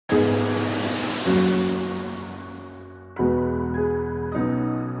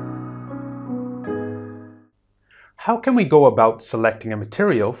How can we go about selecting a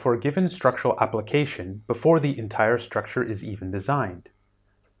material for a given structural application before the entire structure is even designed?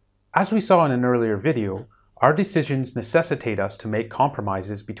 As we saw in an earlier video, our decisions necessitate us to make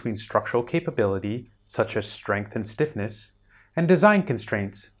compromises between structural capability, such as strength and stiffness, and design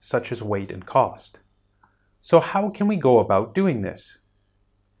constraints, such as weight and cost. So how can we go about doing this?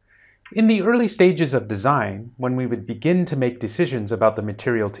 In the early stages of design, when we would begin to make decisions about the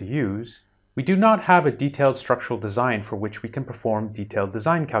material to use, we do not have a detailed structural design for which we can perform detailed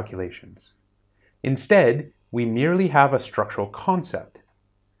design calculations. Instead, we merely have a structural concept.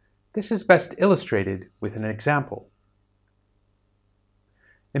 This is best illustrated with an example.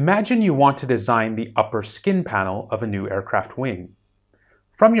 Imagine you want to design the upper skin panel of a new aircraft wing.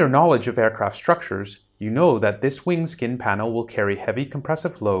 From your knowledge of aircraft structures, you know that this wing skin panel will carry heavy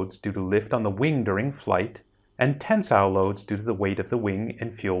compressive loads due to lift on the wing during flight and tensile loads due to the weight of the wing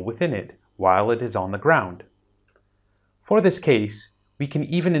and fuel within it while it is on the ground. For this case, we can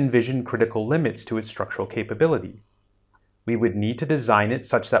even envision critical limits to its structural capability. We would need to design it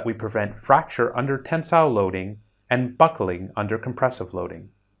such that we prevent fracture under tensile loading and buckling under compressive loading.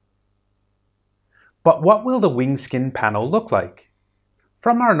 But what will the wing skin panel look like?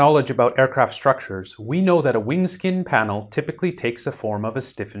 From our knowledge about aircraft structures, we know that a wing skin panel typically takes the form of a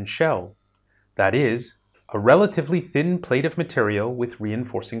stiffened shell. That is, a relatively thin plate of material with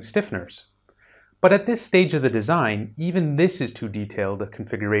reinforcing stiffeners. But at this stage of the design, even this is too detailed a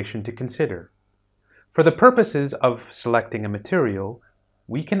configuration to consider. For the purposes of selecting a material,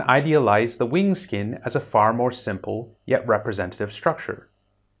 we can idealize the wing skin as a far more simple yet representative structure,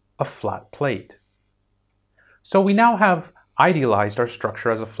 a flat plate. So we now have idealized our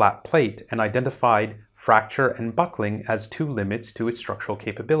structure as a flat plate and identified fracture and buckling as two limits to its structural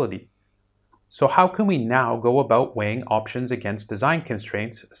capability. So how can we now go about weighing options against design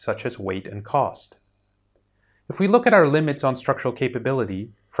constraints such as weight and cost? If we look at our limits on structural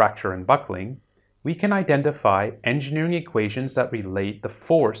capability, fracture and buckling, we can identify engineering equations that relate the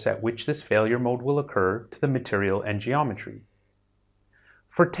force at which this failure mode will occur to the material and geometry.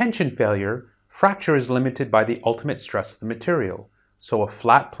 For tension failure, fracture is limited by the ultimate stress of the material, so a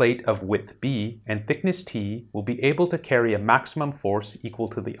flat plate of width b and thickness t will be able to carry a maximum force equal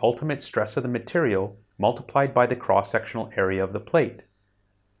to the ultimate stress of the material multiplied by the cross-sectional area of the plate.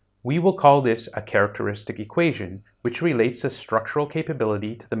 We will call this a characteristic equation, which relates the structural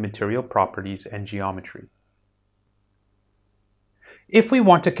capability to the material properties and geometry. If we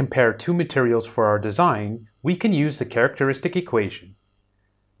want to compare two materials for our design, we can use the characteristic equation.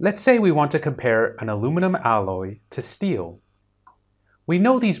 Let's say we want to compare an aluminum alloy to steel. We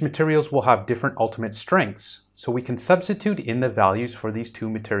know these materials will have different ultimate strengths, so we can substitute in the values for these two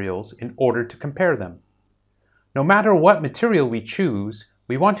materials in order to compare them. No matter what material we choose,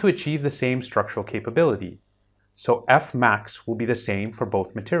 we want to achieve the same structural capability, so F max will be the same for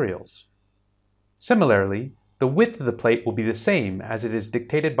both materials. Similarly, the width of the plate will be the same as it is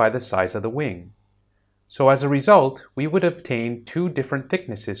dictated by the size of the wing. So as a result, we would obtain two different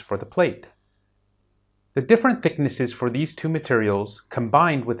thicknesses for the plate. The different thicknesses for these two materials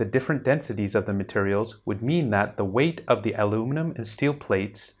combined with the different densities of the materials would mean that the weight of the aluminum and steel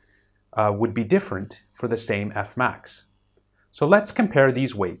plates would be different for the same F max. So let's compare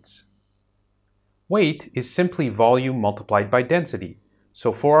these weights. Weight is simply volume multiplied by density.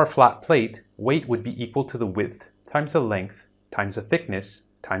 So for our flat plate, weight would be equal to the width times the length times the thickness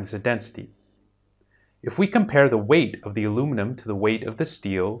times the density. If we compare the weight of the aluminum to the weight of the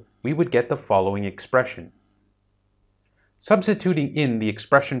steel, we would get the following expression. Substituting in the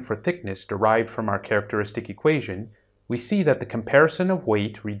expression for thickness derived from our characteristic equation, we see that the comparison of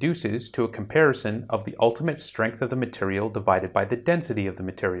weight reduces to a comparison of the ultimate strength of the material divided by the density of the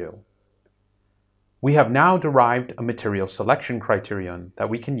material. We have now derived a material selection criterion that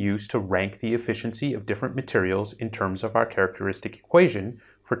we can use to rank the efficiency of different materials in terms of our characteristic equation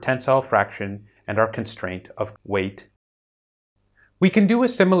for tensile fraction and our constraint of weight. We can do a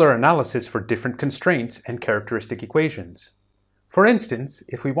similar analysis for different constraints and characteristic equations. For instance,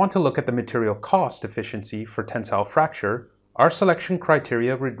 if we want to look at the material cost efficiency for tensile fracture, our selection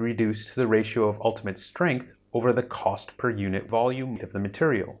criteria would reduce to the ratio of ultimate strength over the cost per unit volume of the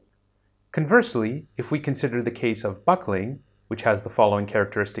material. Conversely, if we consider the case of buckling, which has the following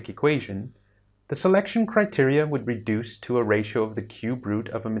characteristic equation, the selection criteria would reduce to a ratio of the cube root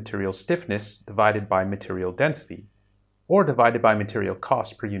of a material stiffness divided by material density, or divided by material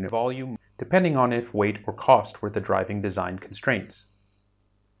cost per unit volume, depending on if weight or cost were the driving design constraints.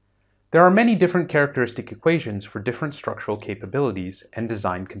 There are many different characteristic equations for different structural capabilities and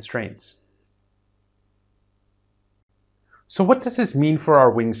design constraints. So what does this mean for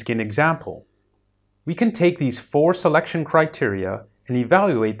our wing skin example? We can take these 4 selection criteria and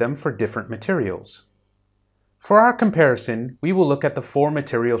evaluate them for different materials. For our comparison, we will look at the 4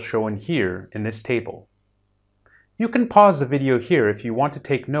 materials shown here in this table. You can pause the video here if you want to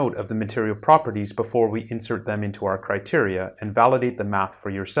take note of the material properties before we insert them into our criteria and validate the math for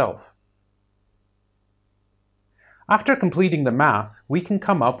yourself. After completing the math, we can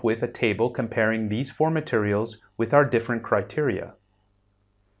come up with a table comparing these 4 materials with our different criteria.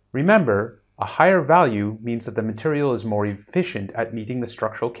 Remember, a higher value means that the material is more efficient at meeting the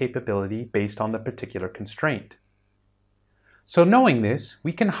structural capability based on the particular constraint. So knowing this,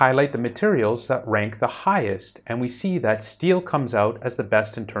 we can highlight the materials that rank the highest, and we see that steel comes out as the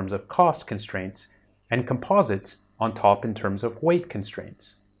best in terms of cost constraints, and composites on top in terms of weight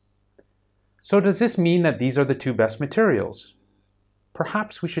constraints. So does this mean that these are the 2 best materials?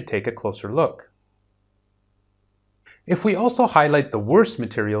 Perhaps we should take a closer look. If we also highlight the worst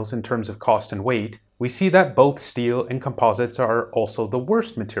materials in terms of cost and weight, we see that both steel and composites are also the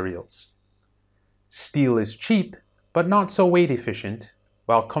worst materials. Steel is cheap, but not so weight efficient,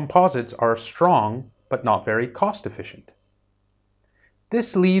 while composites are strong, but not very cost efficient.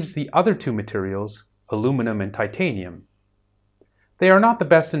 This leaves the other 2 materials, aluminum and titanium. They are not the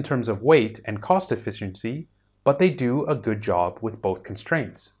best in terms of weight and cost efficiency, but they do a good job with both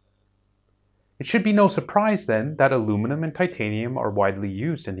constraints. It should be no surprise then that aluminum and titanium are widely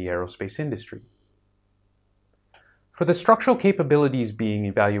used in the aerospace industry. For the structural capabilities being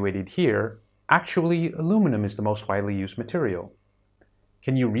evaluated here, actually aluminum is the most widely used material.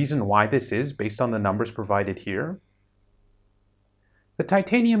 Can you reason why this is based on the numbers provided here? The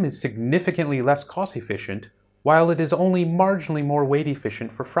titanium is significantly less cost efficient, while it is only marginally more weight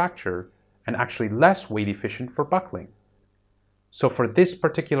efficient for fracture and actually less weight efficient for buckling. So for this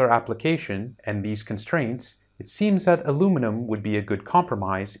particular application and these constraints, it seems that aluminum would be a good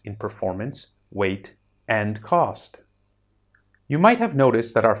compromise in performance, weight, and cost. You might have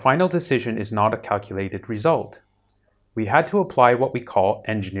noticed that our final decision is not a calculated result. We had to apply what we call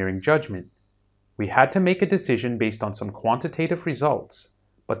engineering judgment. We had to make a decision based on some quantitative results,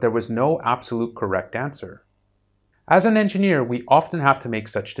 but there was no absolute correct answer. As an engineer, we often have to make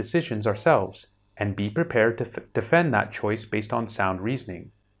such decisions ourselves and be prepared to defend that choice based on sound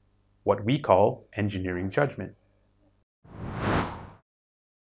reasoning, what we call engineering judgment.